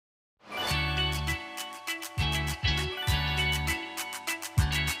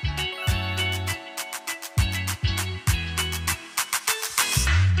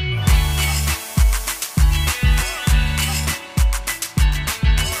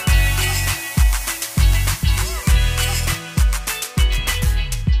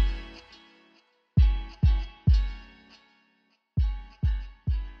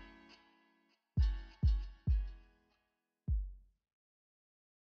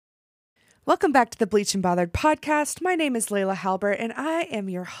Welcome back to the Bleach and Bothered podcast. My name is Layla Halbert, and I am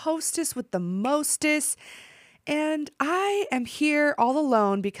your hostess with the mostest. And I am here all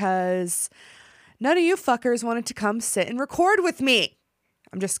alone because none of you fuckers wanted to come sit and record with me.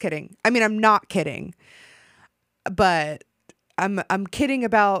 I'm just kidding. I mean, I'm not kidding, but I'm kidding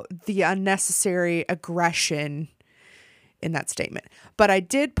about the unnecessary aggression in that statement. But I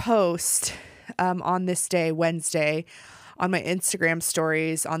did post on this day, Wednesday, on my Instagram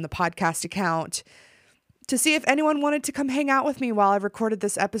stories on the podcast account to see if anyone wanted to come hang out with me while I recorded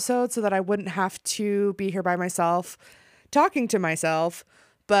this episode so that I wouldn't have to be here by myself talking to myself.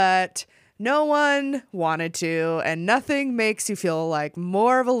 But no one wanted to, and nothing makes you feel like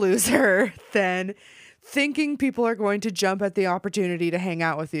more of a loser than thinking people are going to jump at the opportunity to hang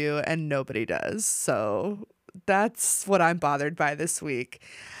out with you and nobody does. So that's what I'm bothered by this week.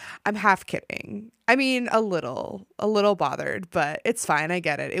 I'm half kidding. I mean, a little bothered, but it's fine. I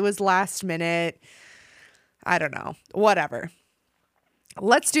get it. It was last minute. I don't know. Whatever.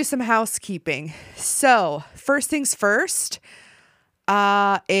 Let's do some housekeeping. So, first things first,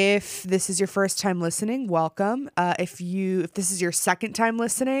 if this is your first time listening, welcome. If this is your second time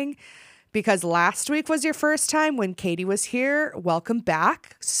listening, because last week was your first time when Katie was here, welcome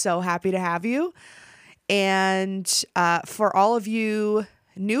back. So happy to have you. And for all of you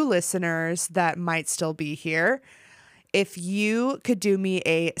new listeners that might still be here, if you could do me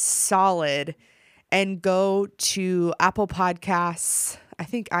a solid and go to Apple Podcasts, I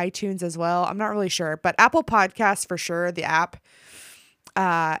think iTunes as well, I'm not really sure, but Apple Podcasts for sure, the app,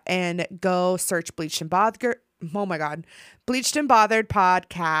 and go search Bleached and Bothered. Oh my God, Bleached and Bothered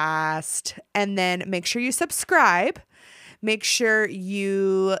podcast, and then make sure you subscribe. Make sure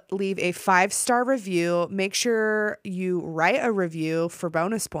you leave a 5-star review. Make sure you write a review for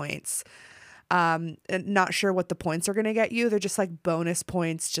bonus points. Not sure what the points are going to get you. They're just like bonus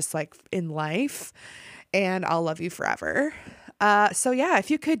points, just like in life. And I'll love you forever. So yeah,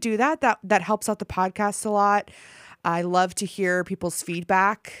 if you could do that helps out the podcast a lot. I love to hear people's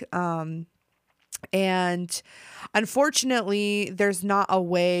feedback. And unfortunately, there's not a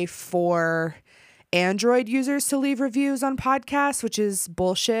way for Android users to leave reviews on podcasts, which is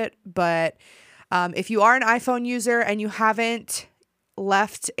bullshit. But if you are an iPhone user and you haven't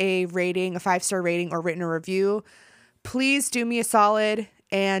left a rating, a 5-star rating, or written a review, please do me a solid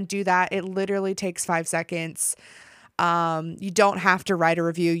and do that. It literally takes 5 seconds. You don't have to write a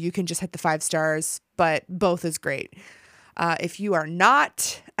review. You can just hit the 5 stars, but both is great. If you are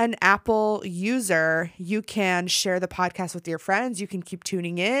not an Apple user, you can share the podcast with your friends. You can keep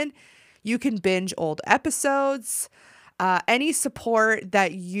tuning in. You can binge old episodes. Any support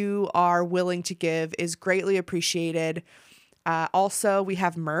that you are willing to give is greatly appreciated. Also, we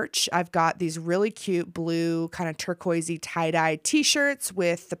have merch. I've got these really cute blue kind of turquoisey tie-dye t-shirts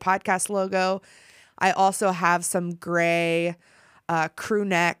with the podcast logo. I also have some gray crew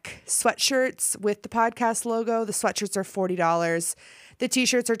neck sweatshirts with the podcast logo. The sweatshirts are $40. The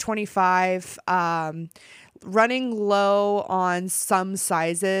t-shirts are $25. Running low on some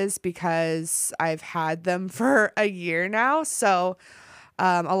sizes because I've had them for a year now. So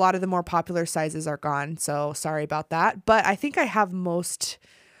a lot of the more popular sizes are gone. So sorry about that. But I think I have most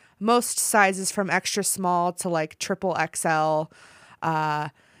sizes from extra small to like triple XL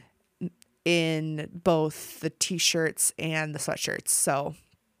in both the t-shirts and the sweatshirts. So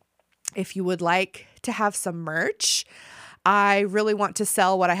if you would like to have some merch, I really want to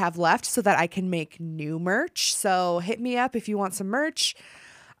sell what I have left so that I can make new merch. So hit me up if you want some merch.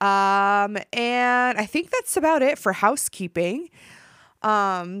 And I think that's about it for housekeeping.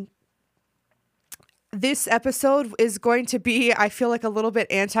 This episode is going to be, I feel like, a little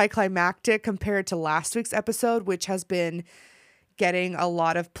bit anticlimactic compared to last week's episode, which has been getting a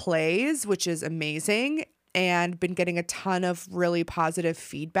lot of plays, which is amazing, and been getting a ton of really positive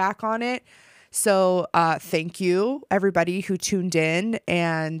feedback on it. So thank you, everybody who tuned in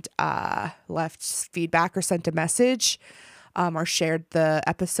and left feedback or sent a message or shared the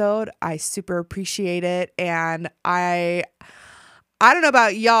episode. I super appreciate it. And I don't know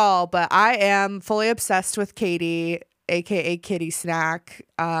about y'all, but I am fully obsessed with Katie, aka Kitty Snack.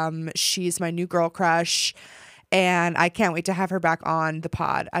 She's my new girl crush, and I can't wait to have her back on the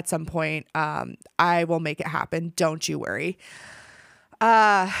pod at some point. I will make it happen. Don't you worry.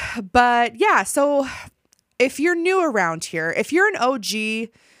 But yeah, so if you're new around here, if you're an OG,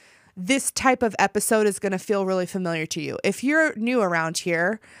 this type of episode is going to feel really familiar to you. If you're new around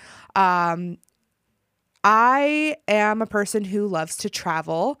here, I am a person who loves to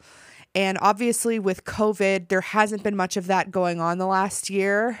travel. And obviously with COVID, there hasn't been much of that going on the last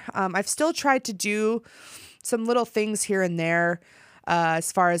year. I've still tried to do some little things here and there.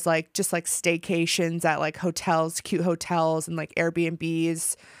 as far as like just like staycations at like hotels, cute hotels and like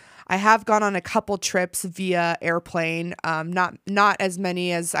Airbnbs. I have gone on a couple trips via airplane, not as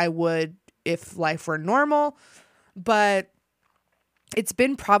many as I would if life were normal, but it's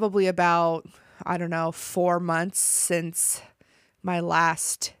been probably about, I don't know, 4 months since my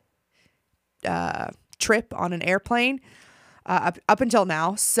last trip on an airplane, up until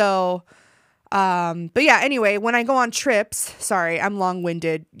now. So, but yeah, anyway, when I go on trips, sorry, I'm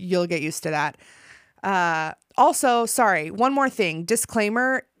long-winded. You'll get used to that. Also, sorry, one more thing,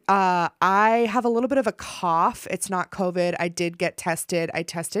 disclaimer. I have a little bit of a cough. It's not COVID. I did get tested. I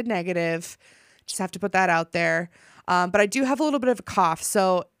tested negative. Just have to put that out there. But I do have a little bit of a cough.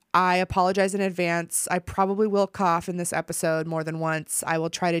 So I apologize in advance. I probably will cough in this episode more than once. I will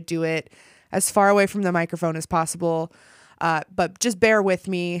try to do it as far away from the microphone as possible. But just bear with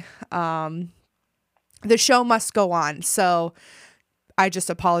me. The show must go on. So I just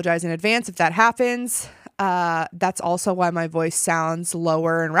apologize in advance if that happens. That's also why my voice sounds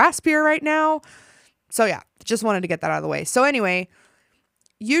lower and raspier right now. So yeah, just wanted to get that out of the way. So anyway,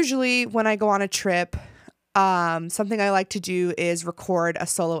 usually when I go on a trip, something I like to do is record a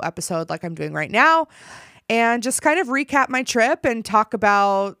solo episode like I'm doing right now and just kind of recap my trip and talk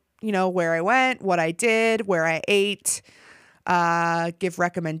about, where I went, what I did, where I ate, give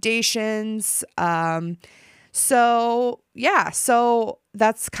recommendations. So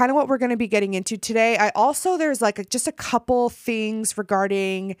that's kind of what we're going to be getting into today. There's like just a couple things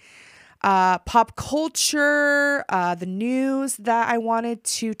regarding pop culture, the news that I wanted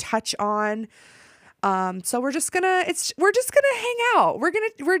to touch on. So we're just gonna hang out.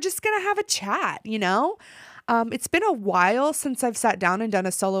 We're just gonna have a chat, It's been a while since I've sat down and done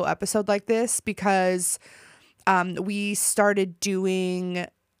a solo episode like this because we started doing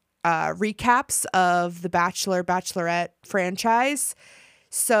recaps of the Bachelor, Bachelorette franchise.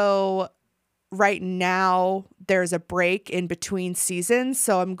 So right now there's a break in between seasons.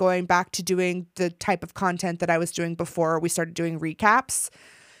 So I'm going back to doing the type of content that I was doing before we started doing recaps.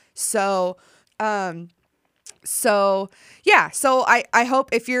 So I hope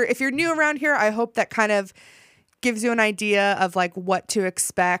if you're new around here, I hope that kind of gives you an idea of like what to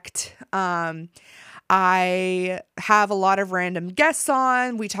expect. I have a lot of random guests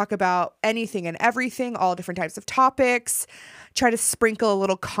on. We talk about anything and everything, all different types of topics. Try to sprinkle a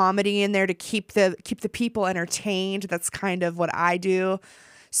little comedy in there to keep the people entertained. That's kind of what I do.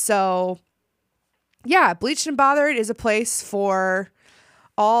 So yeah, Bleached and Bothered is a place for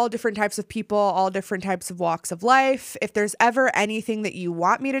all different types of people, all different types of walks of life. If there's ever anything that you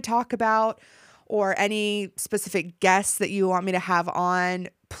want me to talk about or any specific guests that you want me to have on,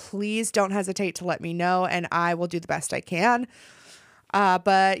 please don't hesitate to let me know and I will do the best I can.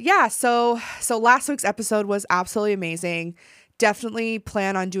 But yeah, so last week's episode was absolutely amazing. Definitely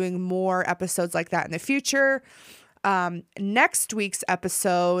plan on doing more episodes like that in the future. Next week's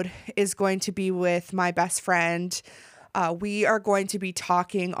episode is going to be with my best friend. We are going to be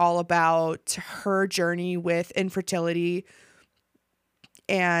talking all about her journey with infertility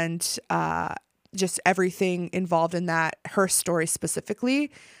and just everything involved in that, her story specifically.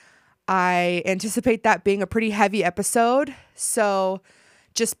 I anticipate that being a pretty heavy episode, so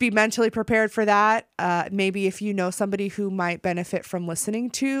just be mentally prepared for that. Maybe if you know somebody who might benefit from listening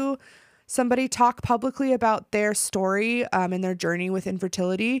to somebody talk publicly about their story and their journey with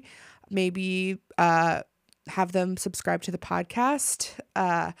infertility, maybe have them subscribe to the podcast.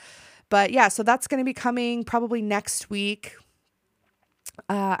 But yeah, so that's going to be coming probably next week.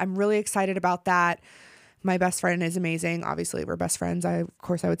 I'm really excited about that. My best friend is amazing. Obviously, we're best friends. Of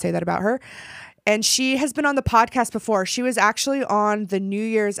course, I would say that about her. And she has been on the podcast before. She was actually on the New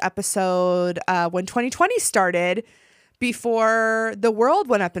Year's episode when 2020 started, before the world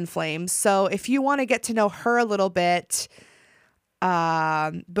went up in flames. So if you want to get to know her a little bit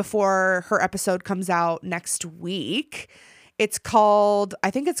before her episode comes out next week, I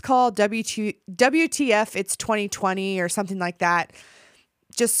think it's called WTF It's 2020 or something like that.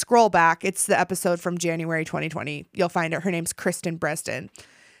 Just scroll back. It's the episode from January 2020. You'll find it. Her name's Kristen Bresden.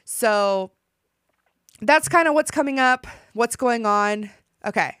 So that's kind of what's coming up, what's going on.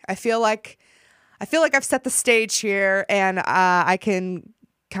 Okay. I feel like I've set the stage here and I can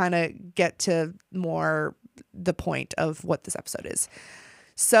kind of get to more the point of what this episode is.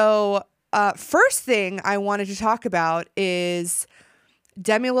 So first thing I wanted to talk about is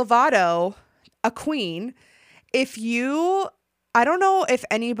Demi Lovato, a queen. I don't know if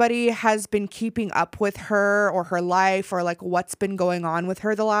anybody has been keeping up with her or her life or like what's been going on with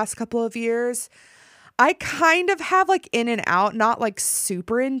her the last couple of years. I kind of have like in and out, not like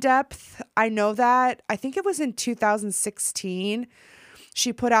super in depth. I know that I think it was in 2016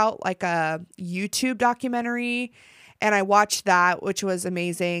 she put out like a YouTube documentary, and I watched that, which was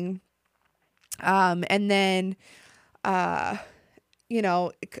amazing. And then, uh, you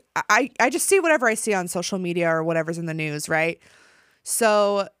know, I just see whatever I see on social media or whatever's in the news, right?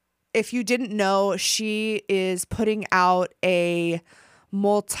 So if you didn't know, she is putting out a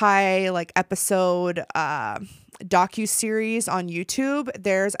multi like episode docu-series on YouTube.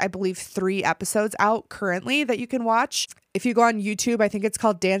 There's, I believe, 3 episodes out currently that you can watch. If you go on YouTube, I think it's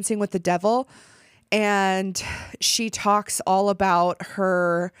called Dancing with the Devil. And she talks all about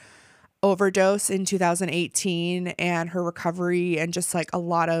her overdose in 2018 and her recovery and just like a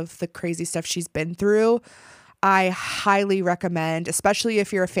lot of the crazy stuff she's been through. I highly recommend, especially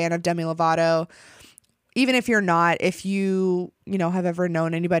if you're a fan of Demi Lovato. Even if you're not, if you have ever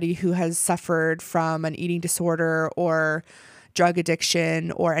known anybody who has suffered from an eating disorder or drug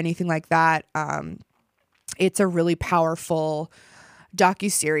addiction or anything like that, it's a really powerful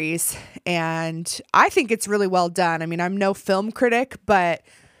docuseries, and I think it's really well done. I mean, I'm no film critic, but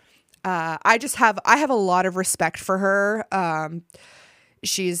I have a lot of respect for her.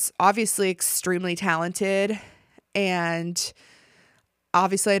 She's obviously extremely talented, and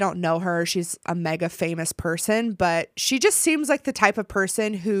obviously I don't know her. She's a mega famous person, but she just seems like the type of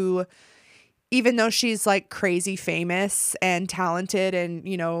person who, even though she's like crazy famous and talented and,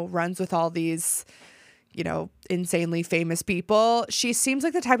 runs with all these, insanely famous people, she seems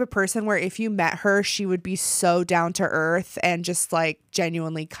like the type of person where if you met her, she would be so down to earth and just like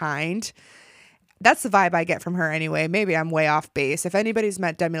genuinely kind. That's the vibe I get from her anyway. Maybe I'm way off base. If anybody's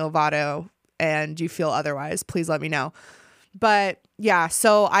met Demi Lovato and you feel otherwise, please let me know. But yeah,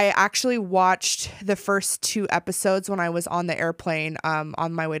 so I actually watched the first 2 episodes when I was on the airplane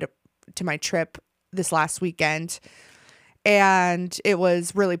on my way to my trip this last weekend. And it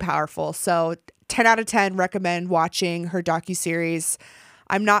was really powerful. So 10 out of 10 recommend watching her docuseries.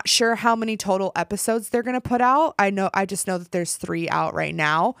 I'm not sure how many total episodes they're going to put out. I just know that there's 3 out right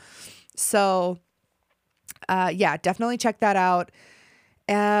now. So yeah, definitely check that out.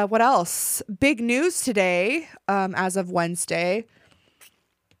 What else? Big news today, as of Wednesday,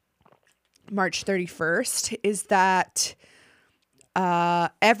 March 31st, is that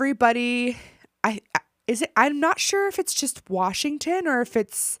everybody, I'm not sure if it's just Washington or if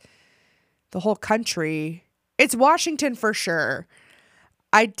it's the whole country. It's Washington for sure.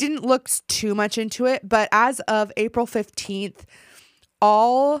 I didn't look too much into it, but as of April 15th,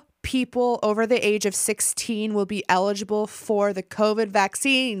 all people over the age of 16 will be eligible for the COVID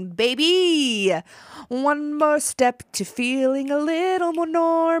vaccine, baby. One more step to feeling a little more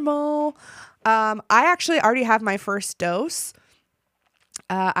normal. I actually already have my first dose.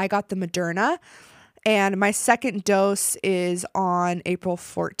 I got the Moderna, and my second dose is on April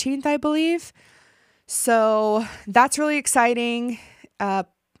 14th, I believe. So that's really exciting.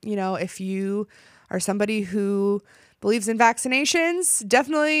 If you are somebody who believes in vaccinations,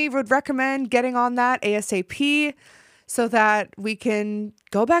 definitely would recommend getting on that ASAP so that we can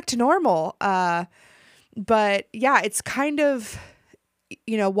go back to normal. But yeah, it's kind of,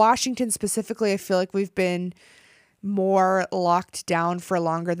 Washington specifically, I feel like we've been more locked down for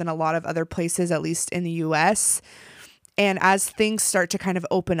longer than a lot of other places, at least in the US. And as things start to kind of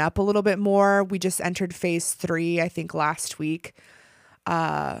open up a little bit more, we just entered phase 3, I think last week.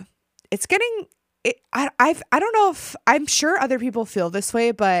 It's getting, I don't know if, I'm sure other people feel this way,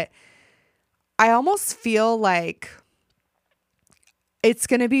 but I almost feel like it's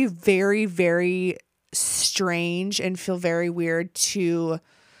going to be very, very strange and feel very weird to,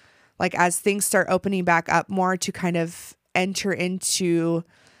 like, as things start opening back up more, to kind of enter into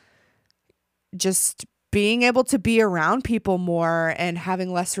just being able to be around people more and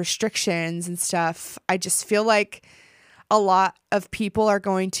having less restrictions and stuff. I just feel like a lot of people are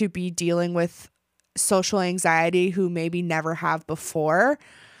going to be dealing with social anxiety who maybe never have before.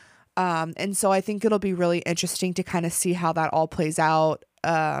 And so I think it'll be really interesting to kind of see how that all plays out.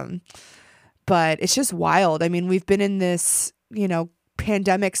 But it's just wild. I mean, we've been in this,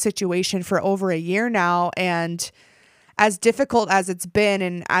 pandemic situation for over a year now, and as difficult as it's been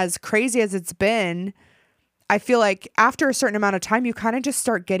and as crazy as it's been, I feel like after a certain amount of time, you kind of just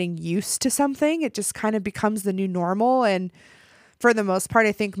start getting used to something. It just kind of becomes the new normal. And for the most part,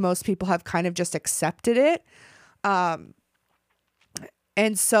 I think most people have kind of just accepted it. And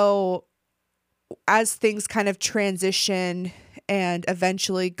so as things kind of transition and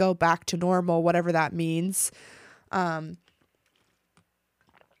eventually go back to normal, whatever that means,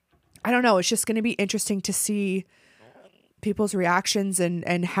 I don't know. It's just going to be interesting to see people's reactions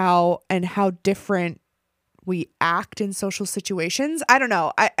and how different we act in social situations. I don't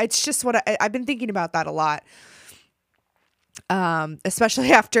know. It's just what I've been thinking about that a lot.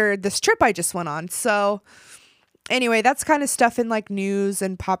 Especially after this trip I just went on. So anyway, that's kind of stuff in like news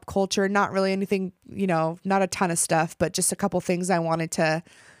and pop culture. Not really anything, not a ton of stuff, but just a couple things I wanted to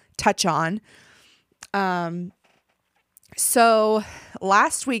touch on. So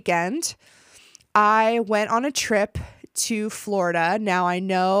last weekend, I went on a trip to Florida. Now I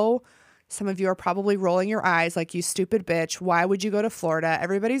know some of you are probably rolling your eyes like, you stupid bitch. Why would you go to Florida?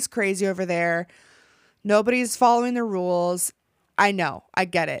 Everybody's crazy over there. Nobody's following the rules. I know. I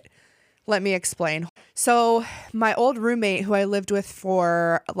get it. Let me explain. So my old roommate who I lived with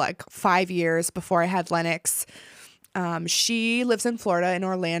for like 5 years before I had Lennox, she lives in Florida in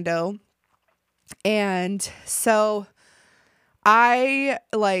Orlando. And so I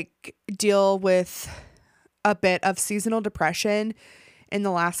like deal with a bit of seasonal depression in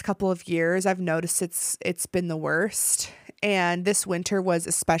the last couple of years. I've noticed it's been the worst. And this winter was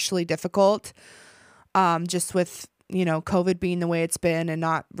especially difficult. Just with, COVID being the way it's been and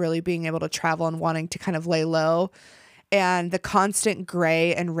not really being able to travel and wanting to kind of lay low. And the constant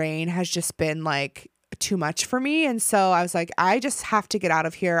gray and rain has just been like too much for me. And so I was like, I just have to get out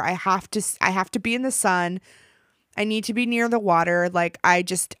of here. I have to be in the sun. I need to be near the water. Like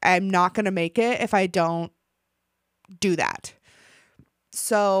I'm not going to make it if I don't do that.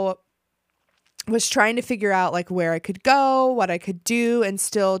 So was trying to figure out like where I could go, what I could do, and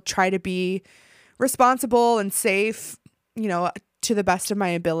still try to be responsible and safe, to the best of my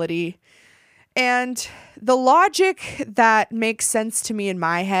ability. And the logic that makes sense to me in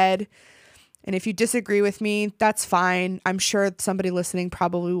my head, and if you disagree with me, that's fine. I'm sure somebody listening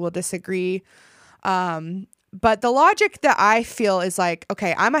probably will disagree. But the logic that I feel is like,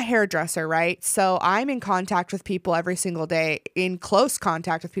 okay, I'm a hairdresser, right? So I'm in contact with people every single day, in close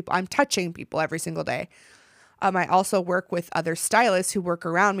contact with people. I'm touching people every single day. I also work with other stylists who work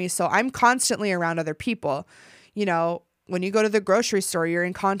around me. So I'm constantly around other people. When you go to the grocery store, you're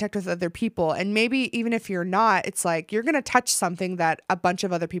in contact with other people. And maybe even if you're not, it's like you're going to touch something that a bunch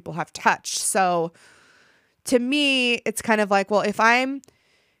of other people have touched. So to me, it's kind of like, well, if I'm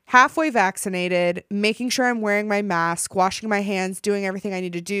halfway vaccinated, making sure I'm wearing my mask, washing my hands, doing everything I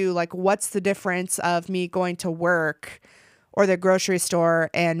need to do, like what's the difference of me going to work or the grocery store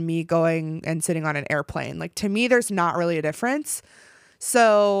and me going and sitting on an airplane? Like to me, there's not really a difference.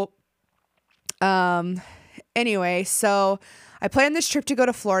 So, anyway, so I planned this trip to go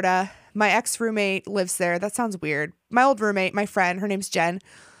to Florida. My ex-roommate lives there. That sounds weird. My old roommate, my friend, her name's Jen.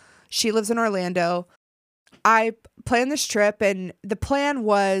 She lives in Orlando. I planned this trip, and the plan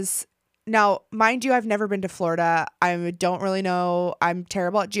was, now, mind you, I've never been to Florida. I don't really know. I'm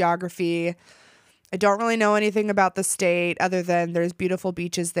terrible at geography. I don't really know anything about the state other than there's beautiful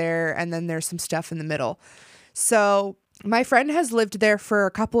beaches there, and then there's some stuff in the middle. So my friend has lived there for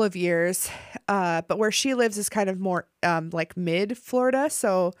a couple of years, but where she lives is kind of more like mid Florida.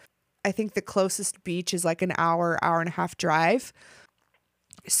 So I think the closest beach is like an hour and a half drive.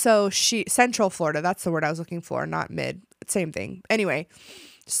 So Central Florida, that's the word I was looking for, not mid, same thing. Anyway,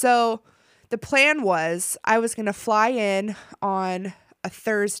 so the plan was I was going to fly in on a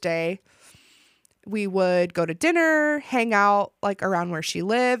Thursday. We would go to dinner, hang out like around where she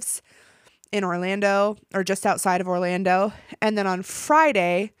lives in Orlando or just outside of Orlando. And then on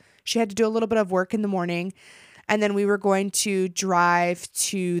Friday, she had to do a little bit of work in the morning. And then we were going to drive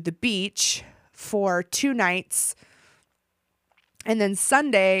to the beach for 2 nights. And then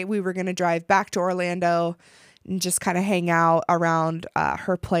Sunday, we were going to drive back to Orlando and just kind of hang out around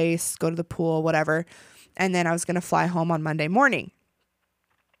her place, go to the pool, whatever. And then I was going to fly home on Monday morning.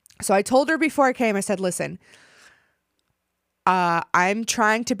 So I told her before I came, I said, listen, I'm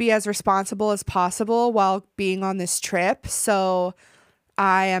trying to be as responsible as possible while being on this trip. So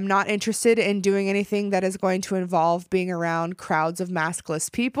I am not interested in doing anything that is going to involve being around crowds of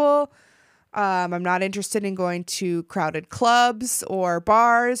maskless people. I'm not interested in going to crowded clubs or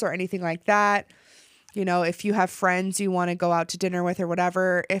bars or anything like that. If you have friends you want to go out to dinner with or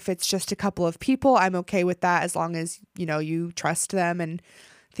whatever, if it's just a couple of people, I'm okay with that as long as, you trust them and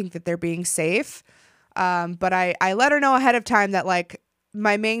think that they're being safe. But I let her know ahead of time that like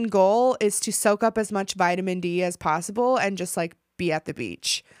my main goal is to soak up as much vitamin D as possible and just like be at the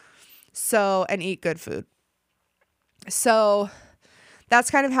beach. So, and eat good food. So that's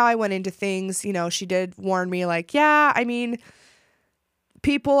kind of how I went into things. She did warn me like, yeah, I mean,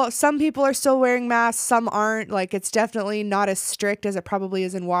 some people are still wearing masks, some aren't. Like, it's definitely not as strict as it probably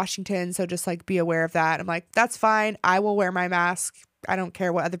is in Washington. So just like be aware of that. I'm like, that's fine. I will wear my mask. I don't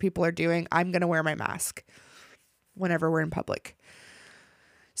care what other people are doing. I'm going to wear my mask whenever we're in public.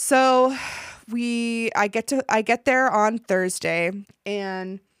 So I get there on Thursday,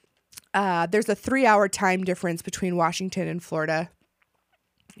 and there's a 3-hour time difference between Washington and Florida.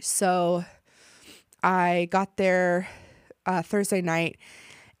 So I got there Thursday night,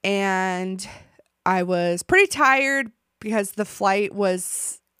 and I was pretty tired because the flight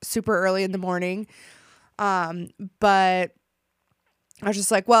was super early in the morning. But I was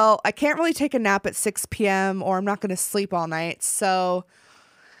just like, well, I can't really take a nap at 6 p.m. or I'm not going to sleep all night. So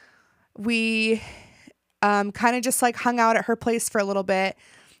we kind of just like hung out at her place for a little bit.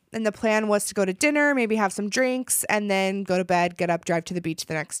 And the plan was to go to dinner, maybe have some drinks, and then go to bed, get up, drive to the beach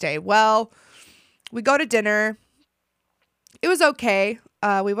the next day. Well, we go to dinner. It was okay.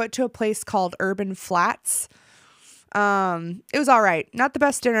 We went to a place called Urban Flats. It was all right. Not the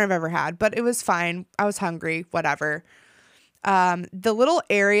best dinner I've ever had, but it was fine. I was hungry, whatever. The little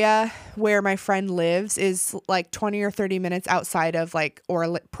area where my friend lives is like 20 or 30 minutes outside of like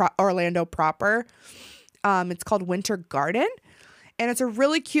Orlando proper. It's called Winter Garden, and it's a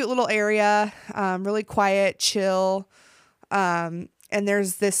really cute little area, really quiet, chill. And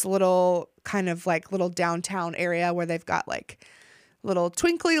there's this little kind of like little downtown area where they've got like little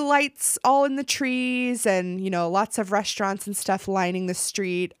twinkly lights all in the trees and, lots of restaurants and stuff lining the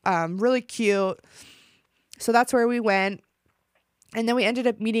street. Really cute. So that's where we went. And then we ended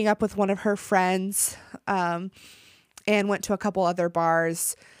up meeting up with one of her friends, and went to a couple other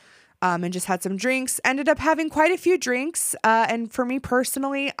bars, and just had some drinks. Ended up having quite a few drinks. And for me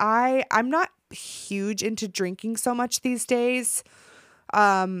personally, I'm not huge into drinking so much these days.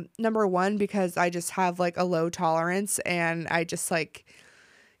 Number one, because I just have like a low tolerance and I just like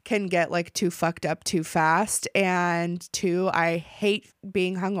can get like too fucked up too fast. And two, I hate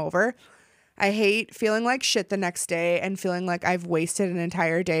being hungover. I hate feeling like shit the next day and feeling like I've wasted an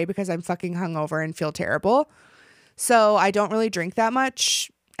entire day because I'm fucking hungover and feel terrible. So I don't really drink that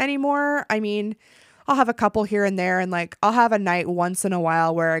much anymore. I mean, I'll have a couple here and there, and like I'll have a night once in a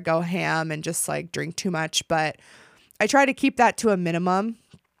while where I go ham and just like drink too much, but I try to keep that to a minimum.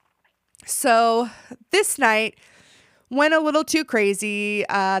 So this night went a little too crazy.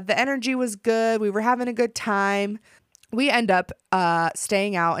 The energy was good. We were having a good time. We end up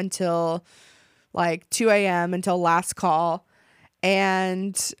staying out until like 2 a.m. until last call.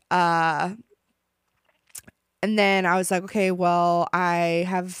 And then I was like, okay, well, I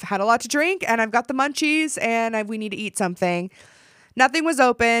have had a lot to drink and I've got the munchies and we need to eat something. Nothing was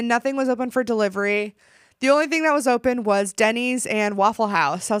open. Nothing was open for delivery. The only thing that was open was Denny's and Waffle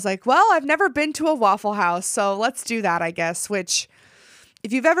House. I was like, well, I've never been to a Waffle House, so let's do that, I guess, which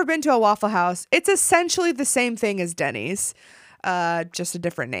if you've ever been to a Waffle House, it's essentially the same thing as Denny's, just a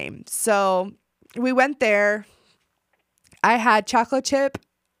different name. So we went there. I had chocolate chip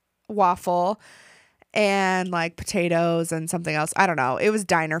waffle and like potatoes and something else. I don't know. It was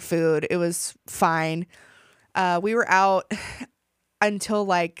diner food. It was fine. We were out until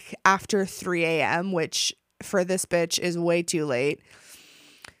like after 3 a.m., which for this bitch is way too late.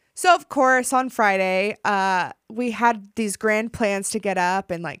 So of course on Friday, we had these grand plans to get up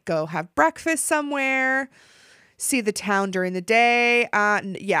and like go have breakfast somewhere, see the town during the day.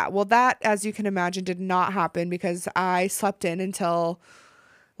 Yeah, well that, as you can imagine, did not happen because I slept in until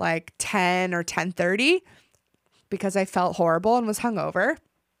like 10 or 10:30 because I felt horrible and was hungover.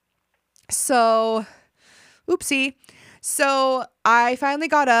 So, oopsie. So I finally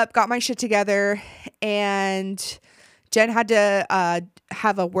got up, got my shit together, and Jen had to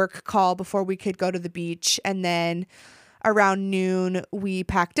have a work call before we could go to the beach. And then around noon, we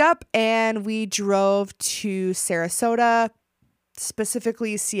packed up and we drove to Sarasota,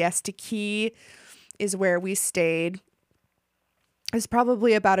 specifically Siesta Key is where we stayed. It's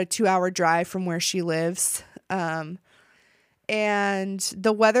probably about a 2-hour drive from where she lives. And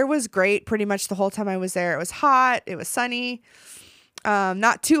the weather was great pretty much the whole time I was there. It was hot. It was sunny.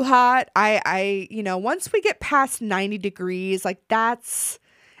 Not too hot. I once we get past 90 degrees, like that's,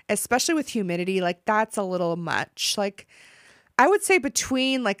 especially with humidity, like that's a little much. Like I would say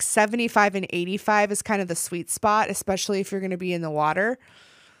between like 75 and 85 is kind of the sweet spot, especially if you're going to be in the water.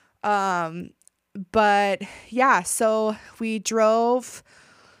 But yeah, so we drove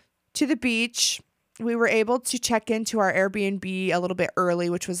to the beach. We were able to check into our Airbnb a little bit early,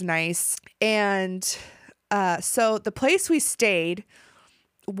 which was nice. And so the place we stayed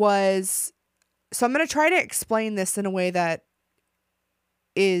was, so I'm going to try to explain this in a way that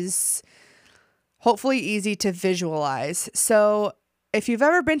is hopefully easy to visualize. So if you've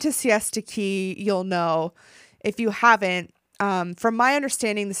ever been to Siesta Key, you'll know. If you haven't, from my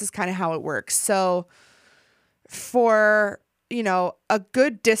understanding, this is kind of how it works. So for, a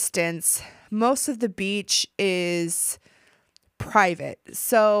good distance, most of the beach is private.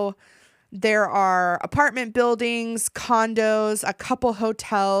 So There are apartment buildings, condos, a couple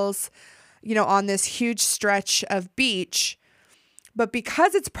hotels, on this huge stretch of beach. But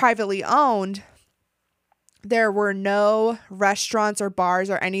because it's privately owned, there were no restaurants or bars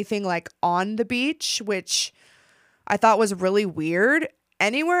or anything like on the beach, which I thought was really weird.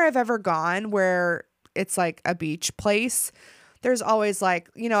 Anywhere I've ever gone where it's like a beach place, there's always like,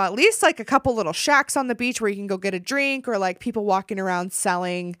 at least like a couple little shacks on the beach where you can go get a drink, or like people walking around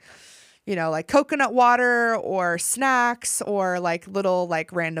selling, like coconut water or snacks, or like little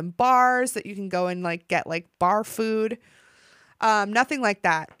like random bars that you can go and like get like bar food. Nothing like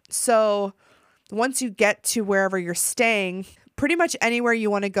that. So once you get to wherever you're staying, pretty much anywhere you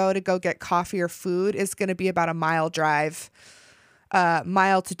want to go get coffee or food is going to be about a mile drive,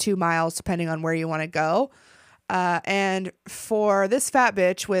 mile to 2 miles, depending on where you want to go. And for this fat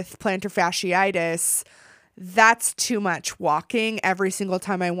bitch with plantar fasciitis, that's too much walking every single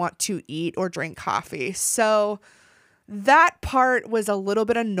time I want to eat or drink coffee. So that part was a little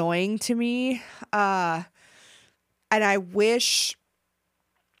bit annoying to me. And I wish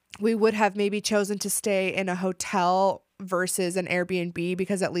we would have maybe chosen to stay in a hotel versus an Airbnb,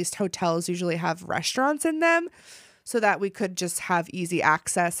 because at least hotels usually have restaurants in them, so that we could just have easy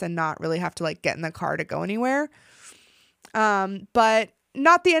access and not really have to like get in the car to go anywhere. But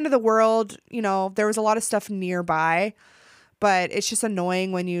not the end of the world. There was a lot of stuff nearby, but it's just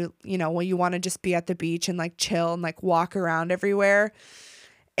annoying when when you want to just be at the beach and like chill and like walk around everywhere.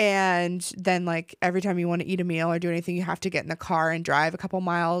 And then like every time you want to eat a meal or do anything, you have to get in the car and drive a couple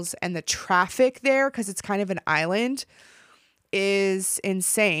miles. And the traffic there, because it's kind of an island, is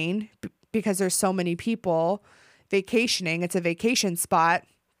insane because there's so many people vacationing. It's a vacation spot.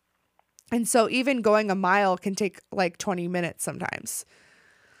 And so even going a mile can take like 20 minutes sometimes.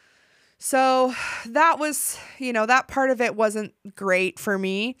 So that was, that part of it wasn't great for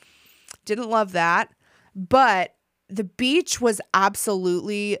me. Didn't love that. But the beach was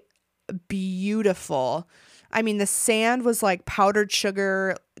absolutely beautiful. I mean, the sand was like powdered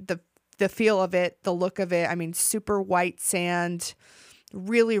sugar, the feel of it, the look of it. I mean, super white sand,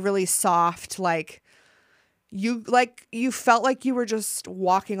 really, really soft. Like you felt like you were just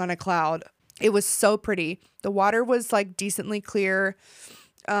walking on a cloud. It was so pretty. The water was like decently clear.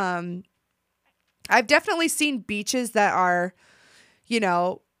 I've definitely seen beaches that are,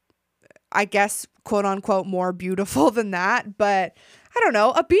 I guess, quote unquote, more beautiful than that. But I don't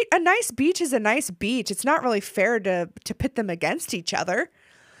know, a nice beach is a nice beach. It's not really fair to pit them against each other.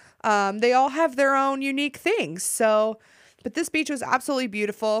 They all have their own unique things. So, but this beach was absolutely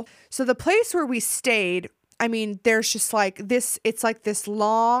beautiful. So the place where we stayed, I mean, there's just like this, it's like this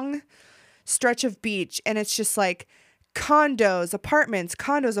long stretch of beach, and it's just like condos, apartments,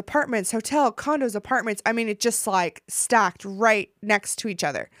 hotel, condos, apartments. I mean, it just like stacked right next to each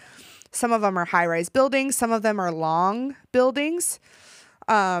other. Some of them are high-rise buildings. Some of them are long buildings,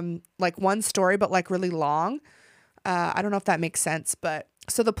 like one story, but like really long. I don't know if that makes sense, but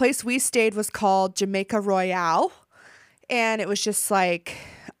so the place we stayed was called Jamaica Royale, and it was just like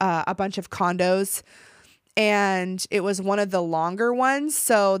a bunch of condos, and it was one of the longer ones.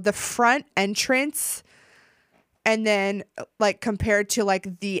 So the front entrance, and then like compared to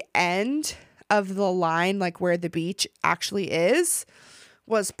like the end of the line, like where the beach actually is,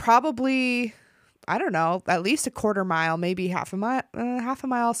 was probably, I don't know, at least a quarter mile, maybe half a mile. Half a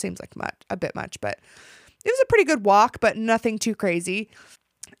mile seems like a bit much, but it was a pretty good walk, but nothing too crazy.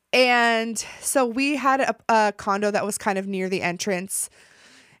 And so we had a condo that was kind of near the entrance,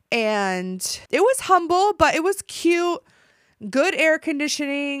 and it was humble, but it was cute. Good air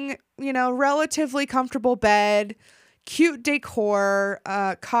conditioning, relatively comfortable bed, cute decor,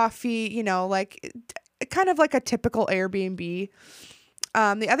 coffee, like kind of like a typical Airbnb.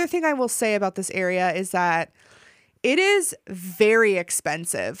 The other thing I will say about this area is that it is very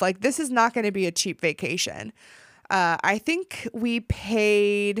expensive. Like, this is not going to be a cheap vacation. I think we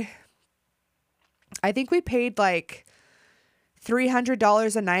paid like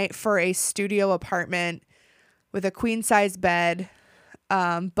 $300 a night for a studio apartment with a queen size bed.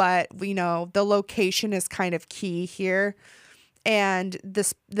 But the location is kind of key here. And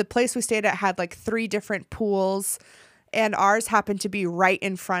the place we stayed at had like 3 different pools, and ours happened to be right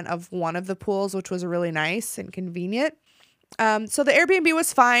in front of one of the pools, which was really nice and convenient. So the Airbnb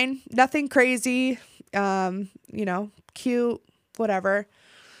was fine. Nothing crazy, cute, whatever.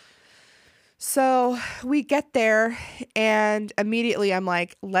 So we get there, and immediately I'm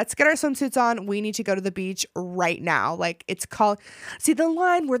like, let's get our swimsuits on. We need to go to the beach right now. Like, it's called, see the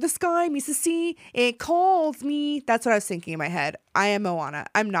line where the sky meets the sea, it calls me. That's what I was thinking in my head. I am Moana.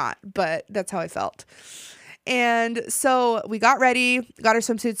 I'm not, but that's how I felt. And so we got ready, got our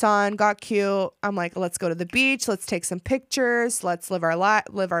swimsuits on, got cute. I'm like, let's go to the beach. Let's take some pictures. Let's live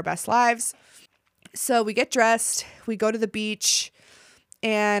our best lives. So we get dressed, we go to the beach,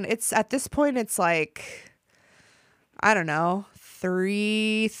 and at this point, it's like, I don't know,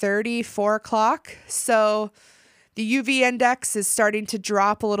 3:30, 4 o'clock. So the UV index is starting to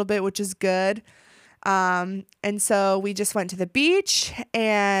drop a little bit, which is good. And so we just went to the beach,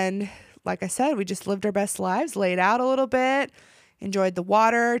 and like I said, we just lived our best lives, laid out a little bit, enjoyed the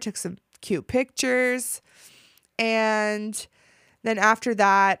water, took some cute pictures. And then after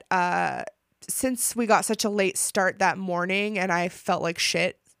that, since we got such a late start that morning and I felt like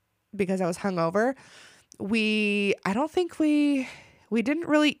shit because I was hungover, I don't think we didn't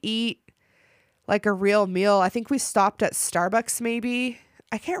really eat like a real meal. I think we stopped at Starbucks maybe.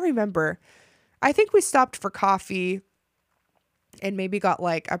 I can't remember. I think we stopped for coffee and maybe got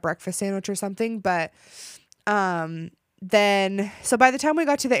like a breakfast sandwich or something. But then, so by the time we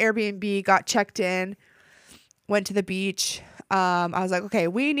got to the Airbnb, got checked in, went to the beach, I was like, okay,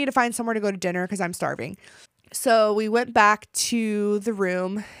 we need to find somewhere to go to dinner because I'm starving. So we went back to the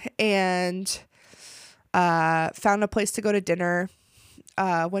room and found a place to go to dinner.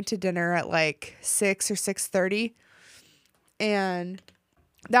 Went to dinner at like 6 or 6:30. And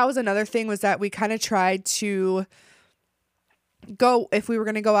that was another thing, was that we kind of tried to go, if we were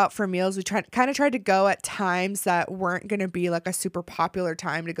going to go out for meals, we tried to go at times that weren't going to be like a super popular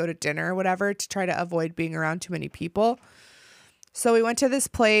time to go to dinner or whatever, to try to avoid being around too many people. So we went to this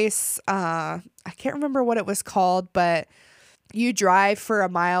place. I can't remember what it was called, but you drive for a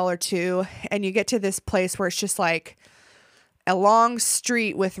mile or two and you get to this place where it's just like a long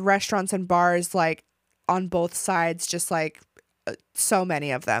street with restaurants and bars like on both sides, just like so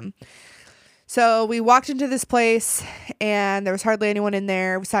many of them. So we walked into this place and there was hardly anyone in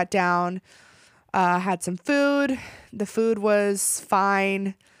there. We sat down, had some food. The food was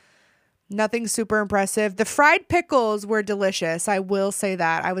fine. Nothing super impressive. The fried pickles were delicious. I will say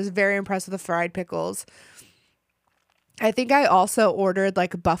that. I was very impressed with the fried pickles. I think I also ordered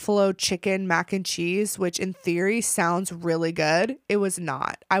like buffalo chicken mac and cheese, which in theory sounds really good. It was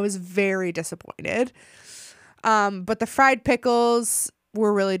not. I was very disappointed. But the fried pickles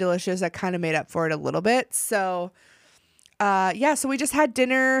were really delicious. That kind of made up for it a little bit. So, so we just had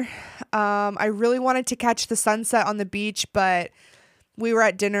dinner. I really wanted to catch the sunset on the beach, but we were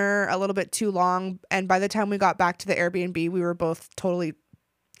at dinner a little bit too long. And by the time we got back to the Airbnb, we were both totally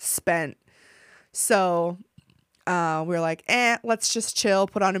spent. So, we were like, let's just chill,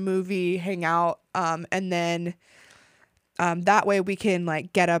 put on a movie, hang out. And then, that way we can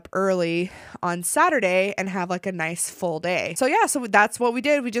like get up early on Saturday and have like a nice full day. So yeah, so that's what we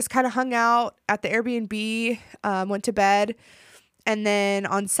did. We just kind of hung out at the Airbnb, went to bed. And then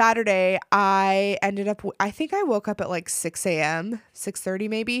on Saturday, I think I woke up at like 6 a.m., 6:30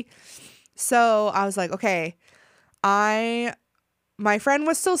 maybe. So I was like, okay, my friend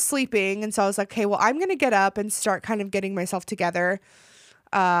was still sleeping. And so I was like, okay, well, I'm going to get up and start kind of getting myself together.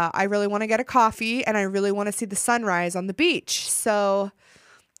 I really want to get a coffee and I really want to see the sunrise on the beach. So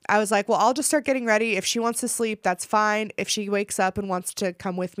I was like, well, I'll just start getting ready. If she wants to sleep, that's fine. If she wakes up and wants to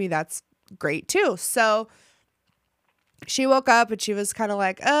come with me, that's great too. So she woke up and she was kind of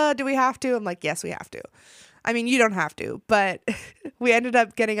like, do we have to? I'm like, yes, we have to. I mean, you don't have to, but we ended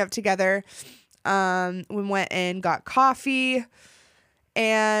up getting up together. We went and got coffee.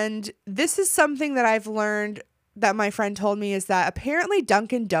 And this is something that I've learned that my friend told me, is that apparently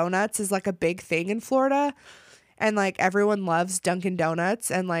Dunkin' Donuts is like a big thing in Florida. And like everyone loves Dunkin'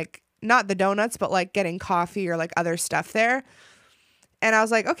 Donuts, and like not the donuts, but like getting coffee or like other stuff there. And I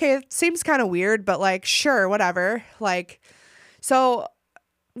was like, okay, it seems kind of weird, but like, sure, whatever. Like, so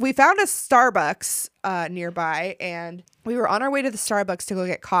we found a Starbucks nearby, and we were on our way to the Starbucks to go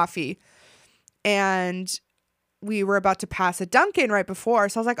get coffee. And we were about to pass a Dunkin' right before.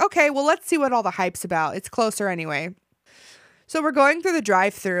 So I was like, okay, well, let's see what all the hype's about. It's closer anyway. So we're going through the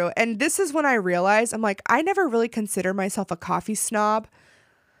drive-thru, and this is when I realized, I'm like, I never really consider myself a coffee snob.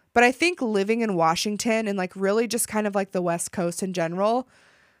 But I think living in Washington and like really just kind of like the West Coast in general,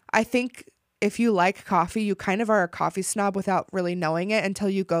 I think if you like coffee, you kind of are a coffee snob without really knowing it until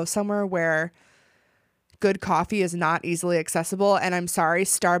you go somewhere where good coffee is not easily accessible. And I'm sorry,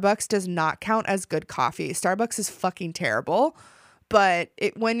 Starbucks does not count as good coffee. Starbucks is fucking terrible, but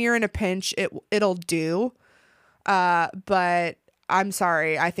when you're in a pinch, it'll do. But I'm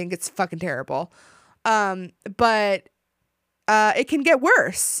sorry, I think it's fucking terrible. But it can get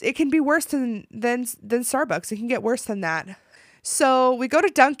worse. It can be worse than Starbucks. It can get worse than that. So we go to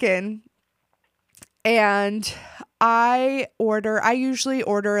Dunkin', And I usually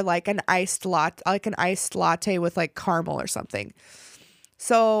order like an iced latte with like caramel or something.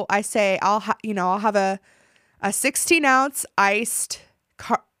 So I say I'll have a 16 ounce I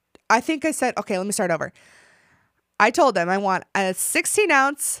think I said, okay, let me start over. I told them I want a 16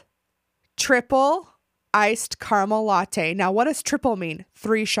 ounce triple iced caramel latte. Now, what does triple mean?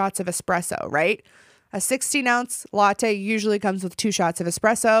 3 shots of espresso, right? A 16 ounce latte usually comes with 2 shots of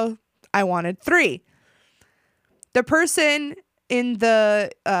espresso. I wanted 3. The person in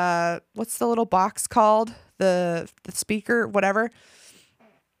the, what's the little box called? The speaker, whatever.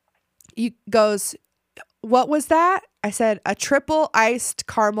 He goes, what was that? I said, a triple iced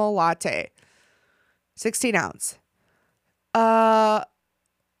caramel latte, 16 ounce.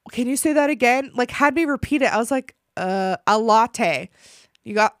 Can you say that again? Like, had me repeat it. I was like, a latte.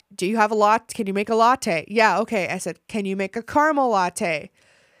 Do you have a latte? Can you make a latte? Yeah, okay. I said, can you make a caramel latte?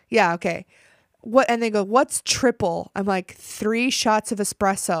 Yeah, okay. What? And they go, what's triple? I'm like, 3 shots of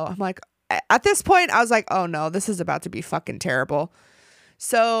espresso. I'm like, at this point, I was like, oh no, this is about to be fucking terrible.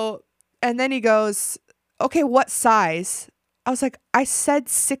 So, and then he goes, okay, what size? I was like, I said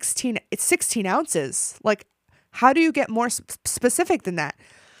 16, it's 16 ounces. Like, how do you get more specific than that?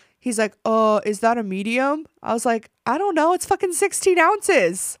 He's like, oh, is that a medium? I was like, I don't know. It's fucking 16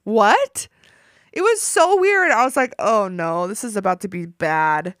 ounces. What? It was so weird. I was like, oh no, this is about to be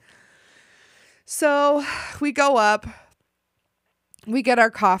bad. So we go up, we get our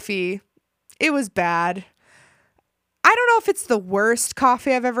coffee. It was bad. I don't know if it's the worst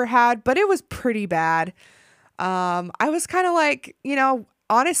coffee I've ever had, but it was pretty bad. I was kind of like,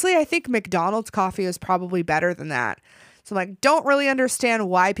 honestly, I think McDonald's coffee is probably better than that. So I'm like, don't really understand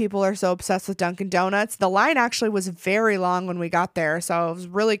why people are so obsessed with Dunkin' Donuts. The line actually was very long when we got there, so I was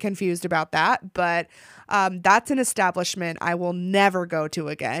really confused about that. But that's an establishment I will never go to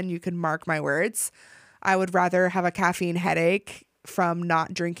again. You can mark my words. I would rather have a caffeine headache from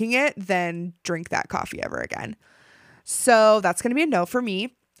not drinking it than drink that coffee ever again. So that's going to be a no for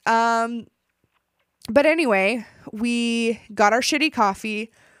me. But anyway, we got our shitty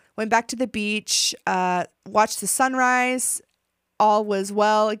coffee, went back to the beach, watched the sunrise. All was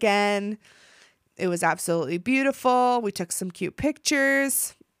well again. It was absolutely beautiful. We took some cute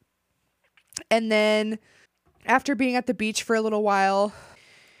pictures. And then after being at the beach for a little while,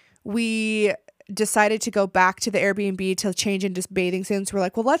 we decided to go back to the Airbnb to change into bathing suits. We're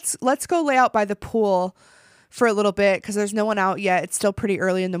like, well, let's go lay out by the pool for a little bit because there's no one out yet. It's still pretty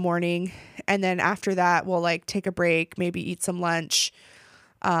early in the morning. And then after that, we'll like take a break, maybe eat some lunch,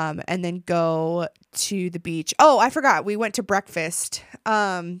 and then go to the beach. Oh, I forgot. We went to breakfast.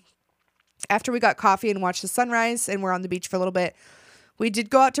 After we got coffee and watched the sunrise and we're on the beach for a little bit, we did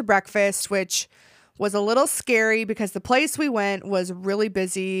go out to breakfast, which was a little scary because the place we went was really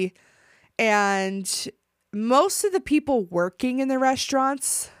busy and most of the people working in the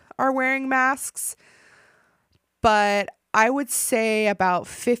restaurants are wearing masks. But I would say about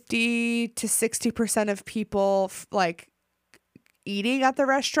 50 to 60% of people like eating at the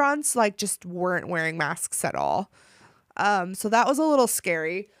restaurants like just weren't wearing masks at all. So that was a little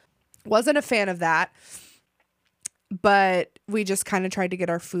scary. Wasn't a fan of that. But we just kind of tried to get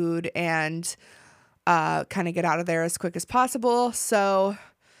our food and kind of get out of there as quick as possible. So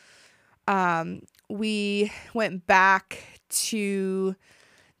we went back to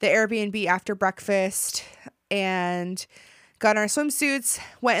the Airbnb after breakfast and got our swimsuits,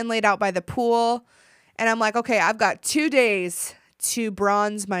 went and laid out by the pool. And I'm like, okay, I've got 2 days to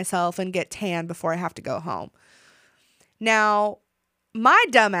bronze myself and get tan before I have to go home. Now, my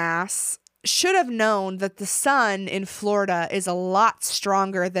dumbass should have known that the sun in Florida is a lot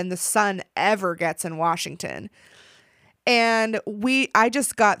stronger than the sun ever gets in Washington. And I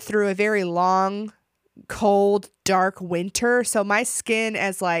just got through a very long, cold, dark winter. So my skin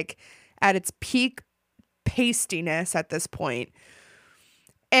is like at its peak pastiness at this point.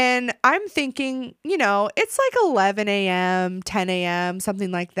 And I'm thinking, it's like 11 a.m., 10 a.m.,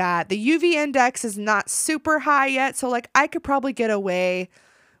 something like that. The UV index is not super high yet. So like I could probably get away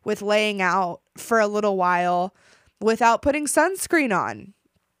with laying out for a little while without putting sunscreen on.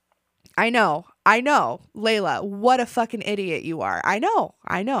 I know. Layla, what a fucking idiot you are. I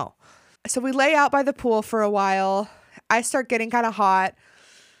know. So we lay out by the pool for a while. I start getting kind of hot.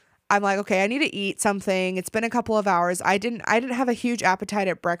 I'm like, okay, I need to eat something. It's been a couple of hours. I didn't have a huge appetite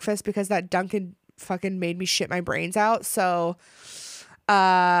at breakfast because that Dunkin' fucking made me shit my brains out. So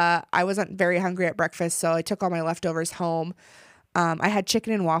I wasn't very hungry at breakfast. So I took all my leftovers home. I had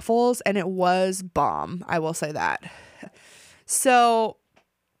chicken and waffles and it was bomb. I will say that. So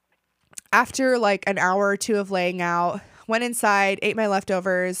after like an hour or two of laying out, went inside, ate my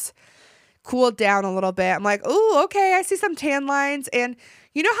leftovers, cooled down a little bit. I'm like, "Ooh, okay, I see some tan lines." And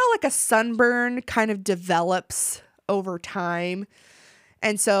you know how like a sunburn kind of develops over time?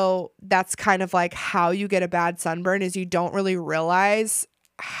 And so that's kind of like how you get a bad sunburn is you don't really realize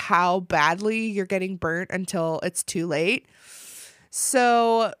how badly you're getting burnt until it's too late.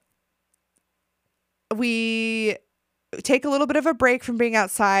 So we take a little bit of a break from being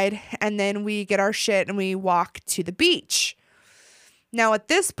outside, and then we get our shit and we walk to the beach. Now at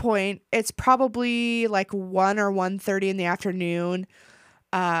this point, it's probably like 1 or 1:30 in the afternoon.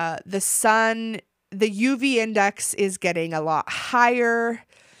 The sun, the UV index is getting a lot higher.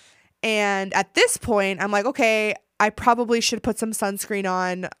 And at this point, I'm like, okay, I probably should put some sunscreen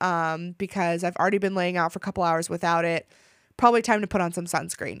on because I've already been laying out for a couple hours without it. Probably time to put on some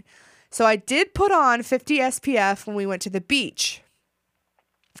sunscreen. So I did put on 50 SPF when we went to the beach.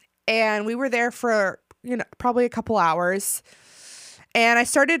 And we were there for, probably a couple hours. And I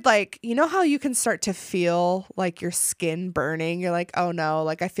started like, you know how you can start to feel like your skin burning? You're like, oh no,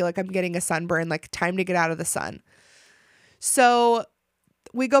 like I feel like I'm getting a sunburn, like time to get out of the sun. So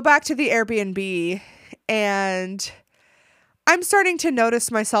we go back to the Airbnb and I'm starting to notice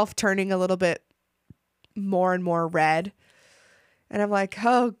myself turning a little bit more and more red. And I'm like,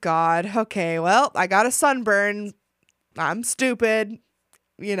 oh God, okay, well, I got a sunburn. I'm stupid.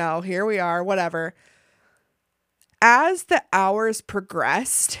 Here we are, whatever. As the hours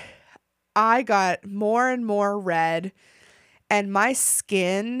progressed, I got more and more red, and my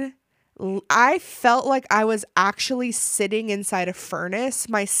skin, I felt like I was actually sitting inside a furnace.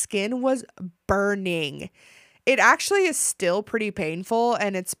 My skin was burning. It actually is still pretty painful,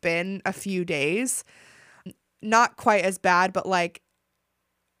 and it's been a few days. Not quite as bad, but like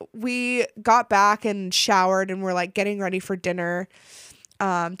we got back and showered and we're like getting ready for dinner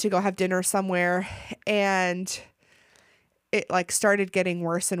to go have dinner somewhere, and it like started getting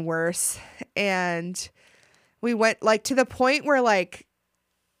worse and worse. And we went like to the point where like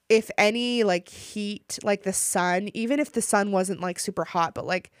if any like heat, like the sun, even if the sun wasn't like super hot, but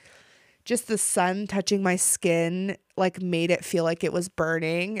like just the sun touching my skin like made it feel like it was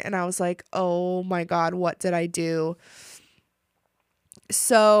burning. And I was like, oh my God, what did I do?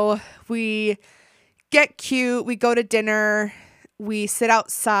 So we get cute, we go to dinner, we sit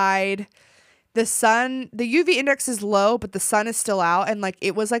outside. The UV index is low, but the sun is still out, and like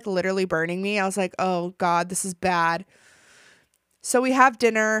it was like literally burning me. I was like, oh God, this is bad. So we have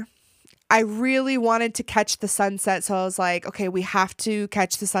dinner. I really wanted to catch the sunset, so I was like, okay, we have to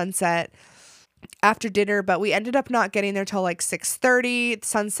catch the sunset after dinner, but we ended up not getting there till like 6:30. The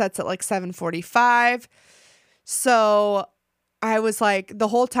sun sets at like 7:45. So I was like the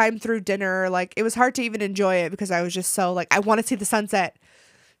whole time through dinner, like it was hard to even enjoy it because I was just so like, I want to see the sunset.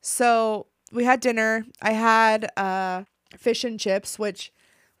 So we had dinner. I had fish and chips, which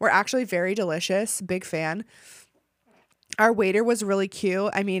were actually very delicious. Big fan. Our waiter was really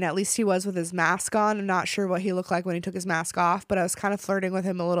cute. I mean, at least he was with his mask on. I'm not sure what he looked like when he took his mask off, but I was kind of flirting with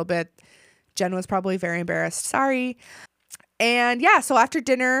him a little bit. Jen was probably very embarrassed. Sorry. And yeah, so after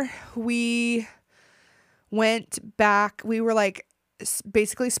dinner, we went back. We were like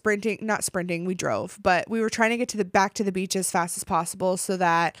basically not sprinting. We drove, but we were trying to get back to the beach as fast as possible so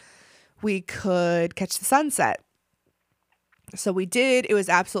that we could catch the sunset. So we did. It was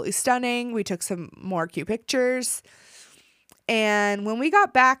absolutely stunning. We took some more cute pictures. And when we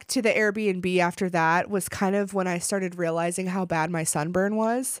got back to the Airbnb after that was kind of when I started realizing how bad my sunburn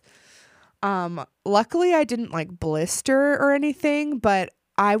was. Luckily I didn't like blister or anything, but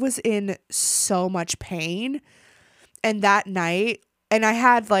I was in so much pain. And that night, and I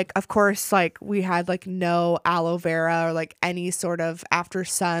had like, of course, like we had like no aloe vera or like any sort of after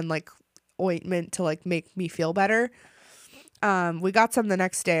sun like ointment to like make me feel better. We got some the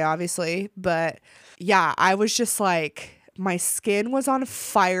next day, obviously, but yeah, I was just like, my skin was on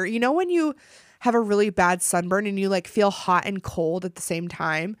fire. You know, when you have a really bad sunburn and you like feel hot and cold at the same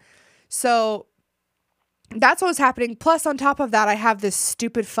time. So that's what was happening. Plus on top of that, I have this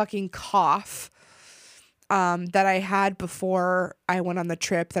stupid fucking cough that I had before I went on the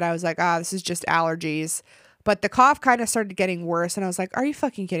trip that I was like, this is just allergies. But the cough kind of started getting worse. And I was like, are you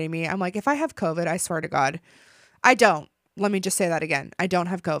fucking kidding me? I'm like, if I have COVID, I swear to God, I don't. Let me just say that again. I don't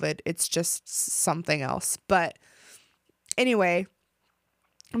have COVID. It's just something else. But anyway,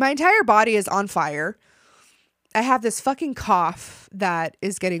 my entire body is on fire. I have this fucking cough that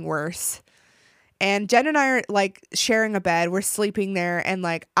is getting worse. And Jen and I are like sharing a bed. We're sleeping there. And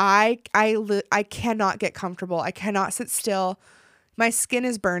like, I cannot get comfortable. I cannot sit still. My skin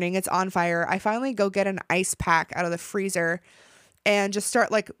is burning. It's on fire. I finally go get an ice pack out of the freezer and just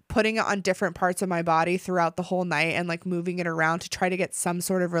start like putting it on different parts of my body throughout the whole night and like moving it around to try to get some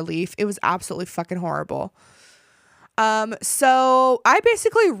sort of relief. It was absolutely fucking horrible. So I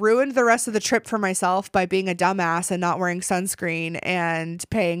basically ruined the rest of the trip for myself by being a dumbass and not wearing sunscreen and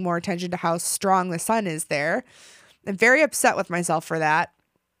paying more attention to how strong the sun is there. I'm very upset with myself for that.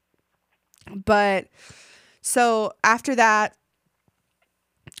 But so after that,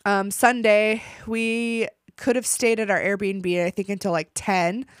 Sunday, we could have stayed at our Airbnb, I think, until like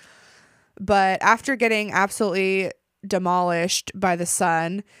 10. But after getting absolutely demolished by the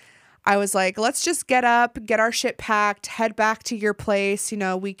sun, I was like, let's just get up, get our shit packed, head back to your place. You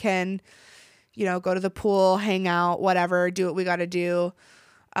know, we can, you know, go to the pool, hang out, whatever, do what we got to do,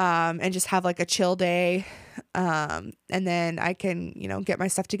 and just have like a chill day. And then I can, you know, get my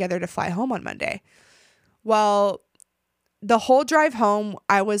stuff together to fly home on Monday. Well, the whole drive home,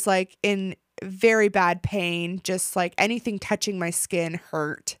 I was like in very bad pain, just like anything touching my skin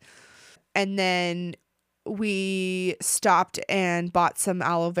hurt. And then we stopped and bought some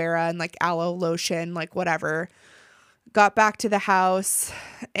aloe vera and like aloe lotion, like whatever. Got back to the house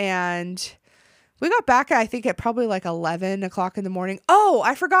and we got back, I think, at probably like 11 o'clock in the morning. Oh,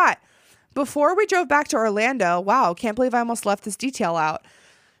 I forgot. Before we drove back to Orlando, wow, can't believe I almost left this detail out.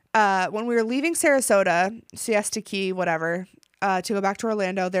 When we were leaving Sarasota, Siesta Key, whatever, to go back to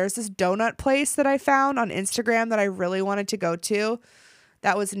Orlando, there's this donut place that I found on Instagram that I really wanted to go to.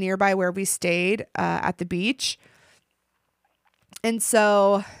 That was nearby where we stayed at the beach. And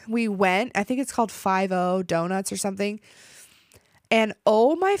so we went, I think it's called 50 Donuts or something. And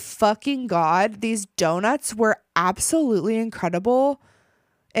oh my fucking God, these donuts were absolutely incredible.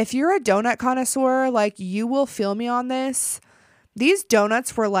 If you're a donut connoisseur, like you will feel me on this. These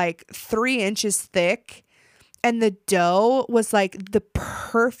donuts were like 3 inches thick and the dough was like the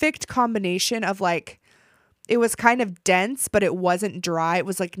perfect combination of like, it was kind of dense, but it wasn't dry. It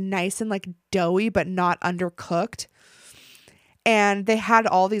was like nice and like doughy, but not undercooked. And they had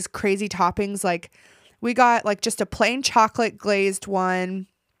all these crazy toppings. Like we got like just a plain chocolate glazed one.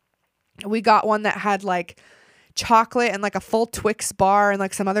 We got one that had like chocolate and like a full Twix bar and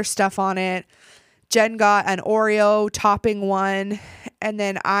like some other stuff on it. Jen got an Oreo topping one. And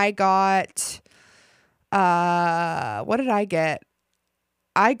then I got, what did I get?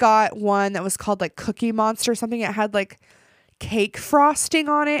 I got one that was called like Cookie Monster or something. It had like cake frosting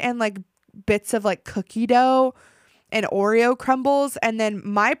on it and like bits of like cookie dough and Oreo crumbles. And then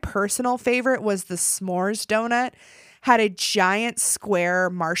my personal favorite was the s'mores donut. Had a giant square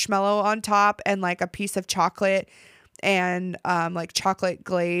marshmallow on top and like a piece of chocolate and like chocolate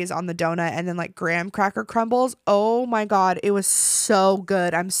glaze on the donut and then like graham cracker crumbles. Oh my God, it was so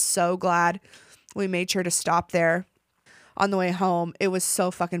good. I'm so glad we made sure to stop there on the way home. It was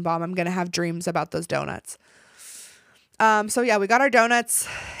so fucking bomb. I'm going to have dreams about those donuts. So yeah, we got our donuts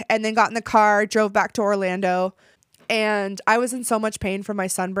and then got in the car, drove back to Orlando, and I was in so much pain from my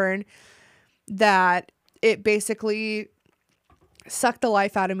sunburn that it basically sucked the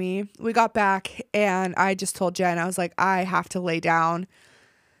life out of me. We got back and I just told Jen, I was like, I have to lay down.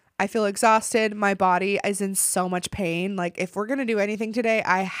 I feel exhausted. My body is in so much pain. Like if we're going to do anything today,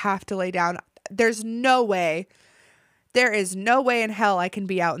 I have to lay down. There is no way in hell I can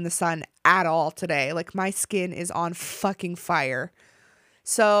be out in the sun at all today. Like my skin is on fucking fire.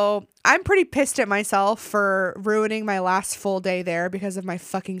 So I'm pretty pissed at myself for ruining my last full day there because of my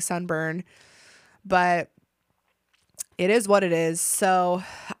fucking sunburn. But it is what it is. So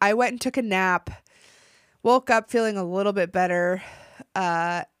I went and took a nap, woke up feeling a little bit better,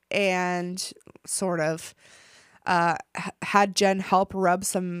 and sort of had Jen help rub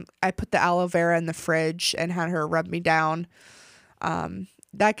some. I put the aloe vera in the fridge and had her rub me down.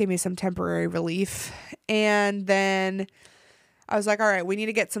 That gave me some temporary relief. And then I was like, all right, we need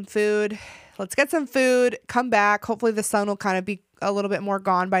to get some food. Let's get some food, come back. Hopefully the sun will kind of be a little bit more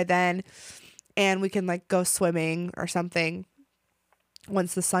gone by then. And we can like go swimming or something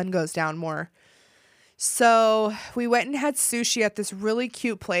once the sun goes down more. So we went and had sushi at this really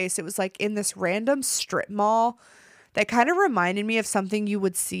cute place. It was like in this random strip mall that kind of reminded me of something you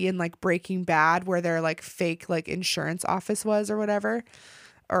would see in like Breaking Bad, where their like fake like insurance office was or whatever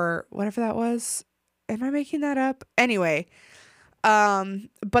that was. Am I making that up? Anyway,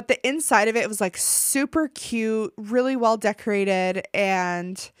 but the inside of it was like super cute, really well decorated,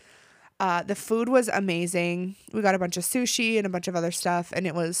 and the food was amazing. We got a bunch of sushi and a bunch of other stuff, and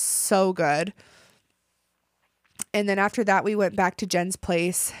it was so good. And then after that, we went back to Jen's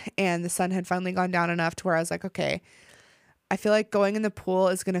place, and the sun had finally gone down enough to where I was like, okay, I feel like going in the pool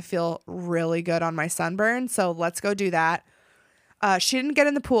is going to feel really good on my sunburn. So let's go do that. She didn't get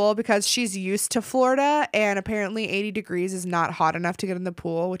in the pool because she's used to Florida, and apparently 80 degrees is not hot enough to get in the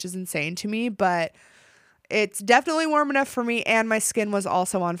pool, which is insane to me, but it's definitely warm enough for me, and my skin was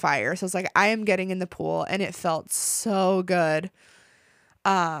also on fire. So I was like, I am getting in the pool, and it felt so good.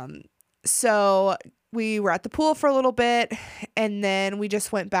 So we were at the pool for a little bit, and then we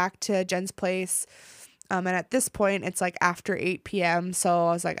just went back to Jen's place. And at this point, it's like after 8 p.m. So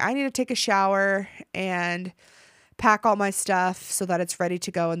I was like, I need to take a shower and pack all my stuff so that it's ready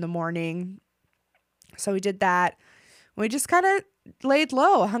to go in the morning. So we did that. We just kind of laid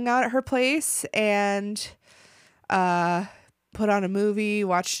low, hung out at her place, and put on a movie,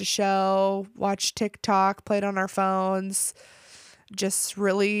 watched a show, watched TikTok, played on our phones, just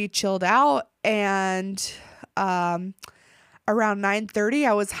really chilled out. And around 9:30,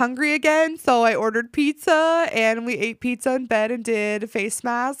 I was hungry again, so I ordered pizza, and we ate pizza in bed and did face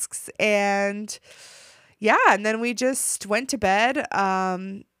masks. And yeah, and then we just went to bed.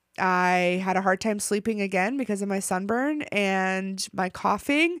 I had a hard time sleeping again because of my sunburn and my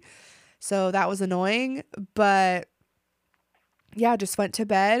coughing, so that was annoying. But yeah, just went to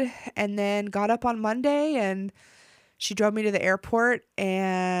bed and then got up on Monday, and she drove me to the airport,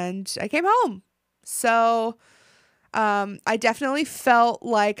 and I came home. So I definitely felt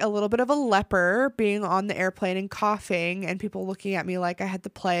like a little bit of a leper being on the airplane and coughing, and people looking at me like I had the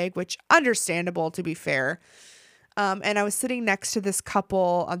plague, which understandable, to be fair. And I was sitting next to this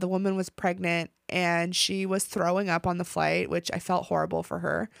couple. The woman was pregnant, and she was throwing up on the flight, which I felt horrible for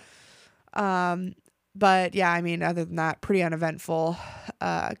her. But yeah, I mean, other than that, pretty uneventful.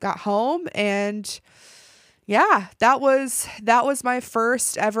 Got home, and yeah, that was my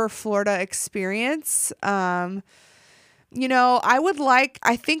first ever Florida experience. I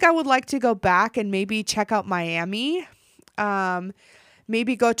think I would like to go back and maybe check out Miami.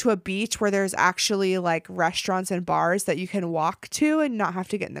 Maybe go to a beach where there's actually like restaurants and bars that you can walk to and not have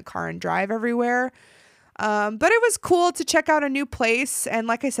to get in the car and drive everywhere. But it was cool to check out a new place. And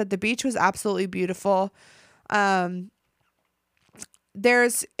like I said, the beach was absolutely beautiful.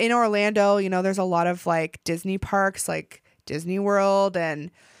 There's in Orlando, there's a lot of like Disney parks, like Disney World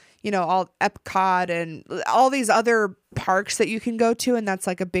and, all Epcot and all these other parks that you can go to. And that's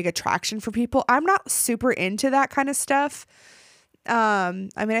like a big attraction for people. I'm not super into that kind of stuff. I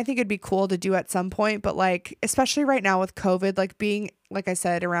mean, I think it'd be cool to do at some point, but like, especially right now with COVID, like being, like I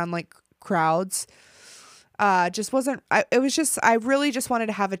said, around like crowds, just wasn't, I really just wanted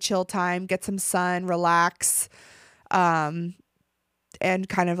to have a chill time, get some sun, relax, and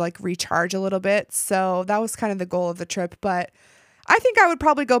kind of like recharge a little bit. So that was kind of the goal of the trip, but I think I would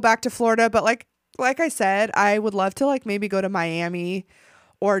probably go back to Florida, but like I said, I would love to like maybe go to Miami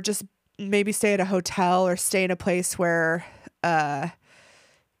or just maybe stay at a hotel or stay in a place where,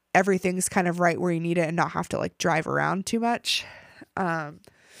 everything's kind of right where you need it and not have to like drive around too much.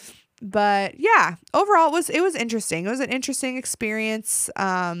 But yeah, overall it was interesting. It was an interesting experience.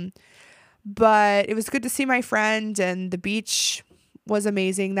 But it was good to see my friend, and the beach was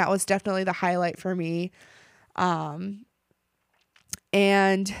amazing. That was definitely the highlight for me.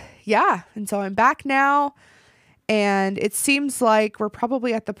 And yeah, and so I'm back now, and it seems like we're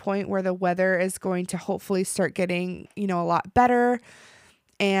probably at the point where the weather is going to hopefully start getting, a lot better.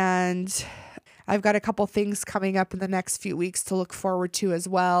 And I've got a couple things coming up in the next few weeks to look forward to as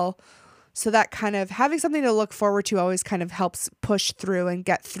well. So that kind of having something to look forward to always kind of helps push through and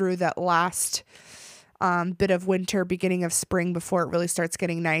get through that last bit of winter, beginning of spring before it really starts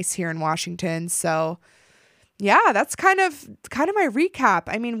getting nice here in Washington. So yeah, that's kind of my recap.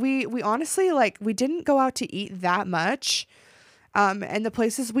 I mean, we honestly we didn't go out to eat that much. And the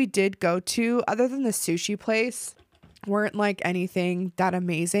places we did go to, other than the sushi place, weren't like anything that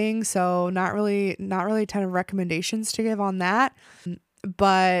amazing. So not really a ton of recommendations to give on that.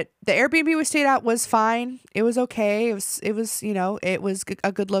 But the Airbnb we stayed at was fine. It was okay. It was it was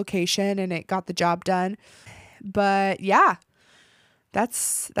a good location and it got the job done. But yeah,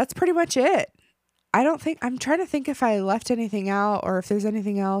 that's pretty much it. I'm trying to think if I left anything out or if there's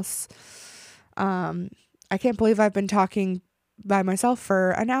anything else. I can't believe I've been talking by myself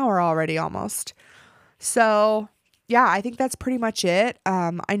for an hour already almost. So yeah, I think that's pretty much it.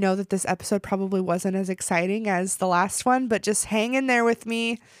 I know that this episode probably wasn't as exciting as the last one, but just hang in there with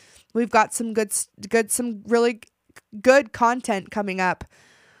me. We've got some some really good content coming up.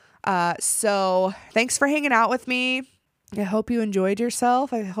 So thanks for hanging out with me. I hope you enjoyed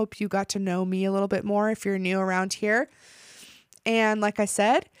yourself. I hope you got to know me a little bit more if you're new around here. And like I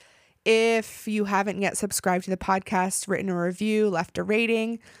said, if you haven't yet subscribed to the podcast, written a review, left a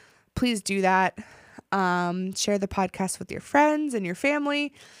rating, please do that. Share the podcast with your friends and your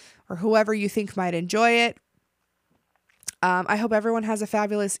family or whoever you think might enjoy it. I hope everyone has a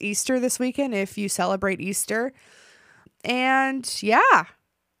fabulous Easter this weekend if you celebrate Easter. And yeah,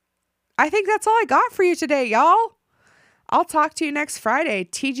 I think that's all I got for you today, y'all. I'll talk to you next Friday.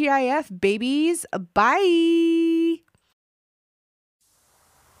 TGIF, babies. Bye.